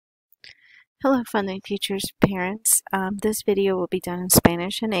Hello Funding Futures parents. This video will be done in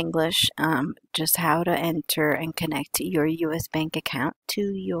Spanish and English, just how to enter and connect your US bank account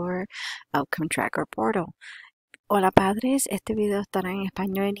to your Outcome Tracker portal. Hola padres, este video estará en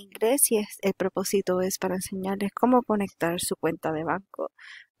español y en inglés y el propósito es para enseñarles cómo conectar su cuenta de banco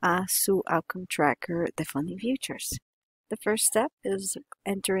a su Outcome Tracker de Funding Futures. The first step is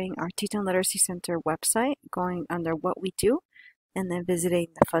entering our Teton Literacy Center website, going under What We Do, and then visiting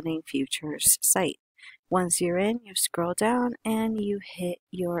the Funding Futures site. Once you're in, you scroll down and you hit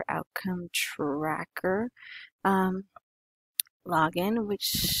your Outcome Tracker login,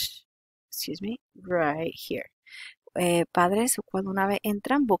 which, right here. Padres, cuando una vez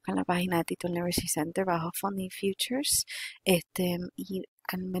entran, buscan la página de Teton Literacy Center bajo Funding Futures, y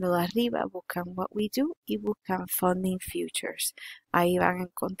al menú de arriba buscan What We Do y buscan Funding Futures. Ahí van a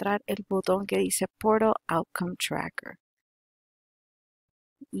encontrar el botón que dice Portal Outcome Tracker.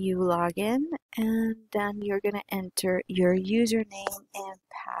 You log in and then you're going to enter your username and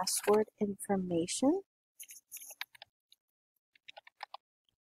password information.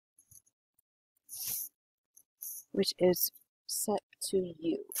 Which is set to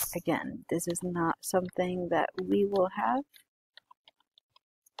you. Again, this is not something that we will have.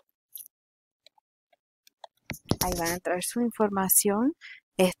 Ahí van a entrar su información.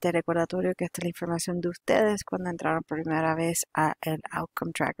 Recordatorio que esta es la información de ustedes cuando entraron por primera vez a el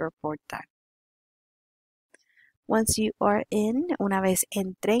Outcome Tracker portal. Once you are in, una vez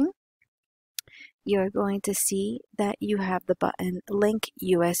entren, you're going to see that you have the button Link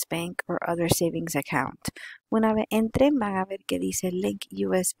US Bank or Other Savings Account. Una vez entren, van a ver que dice Link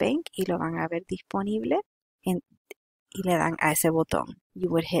US Bank y lo van a ver disponible y le dan a ese botón. You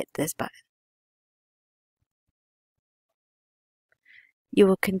would hit this button. You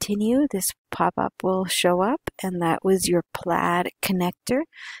will continue, this pop-up will show up, and that was your plaid connector,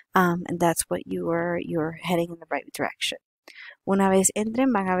 and that's what you're heading in the right direction. Una vez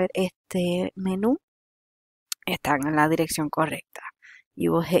entren, van a ver este menú, están en la dirección correcta.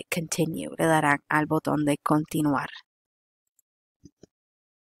 You will hit continue, le darán al botón de continuar.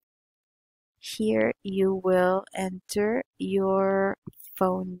 Here you will enter your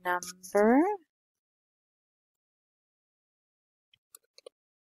phone number.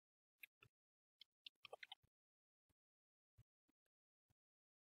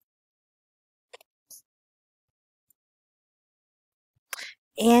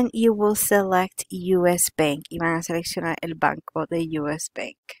 And you will select US Bank. Y van a seleccionar el banco de US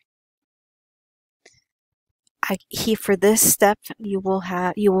Bank. For this step, you will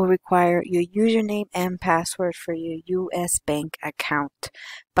require your username and password for your US Bank account.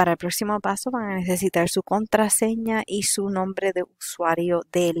 Para el próximo paso van a necesitar su contraseña y su nombre de usuario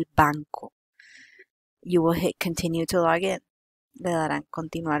del banco. You will hit continue to log in. Le darán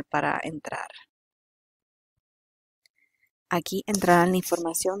continuar para entrar. Aquí entrarán la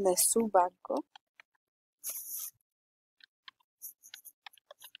información de su banco.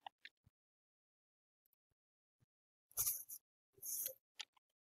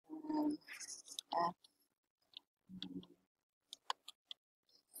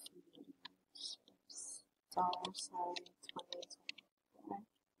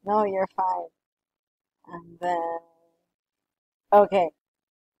 No, you're fine. And then, okay,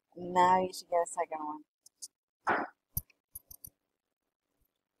 now you should get a second one.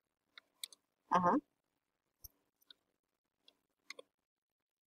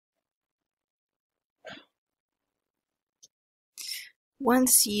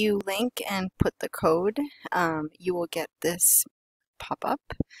 Once you link and put the code, you will get this pop-up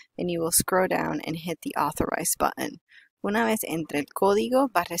and you will scroll down and hit the authorize button. Una vez entre el código,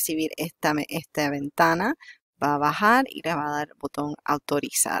 va a recibir esta ventana, va a bajar y le va a dar el botón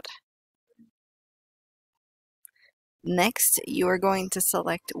autorizar. Next, you are going to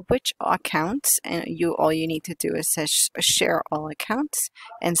select which accounts, and all you need to do is share all accounts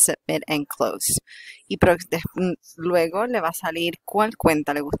and submit and close. Y luego le va a salir cuál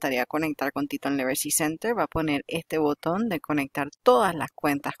cuenta le gustaría conectar con Teton Literacy Center. Va a poner este botón de conectar todas las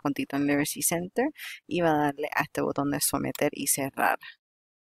cuentas con Teton Literacy Center y va a darle a este botón de someter y cerrar.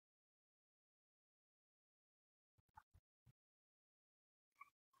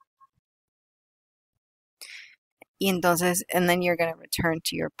 Y entonces, and then you're going to return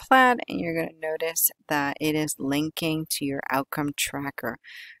to your plaid and you're going to notice that it is linking to your Outcome Tracker.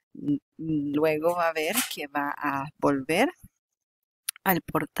 Luego va a ver que va a volver al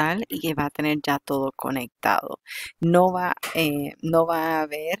portal y va a tener ya todo conectado. No va a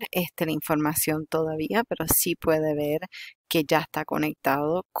ver la información todavía, pero sí puede ver que ya está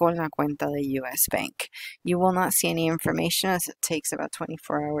conectado con la cuenta de US Bank. You will not see any information as it takes about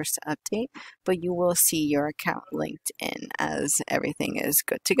 24 hours to update, but you will see your account linked in as everything is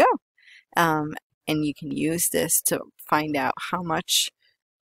good to go. And you can use this to find out how much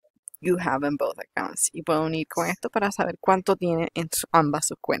you have in both accounts. Y puedo unir con esto para saber cuánto tiene en ambas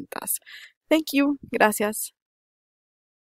sus cuentas. Thank you. Gracias.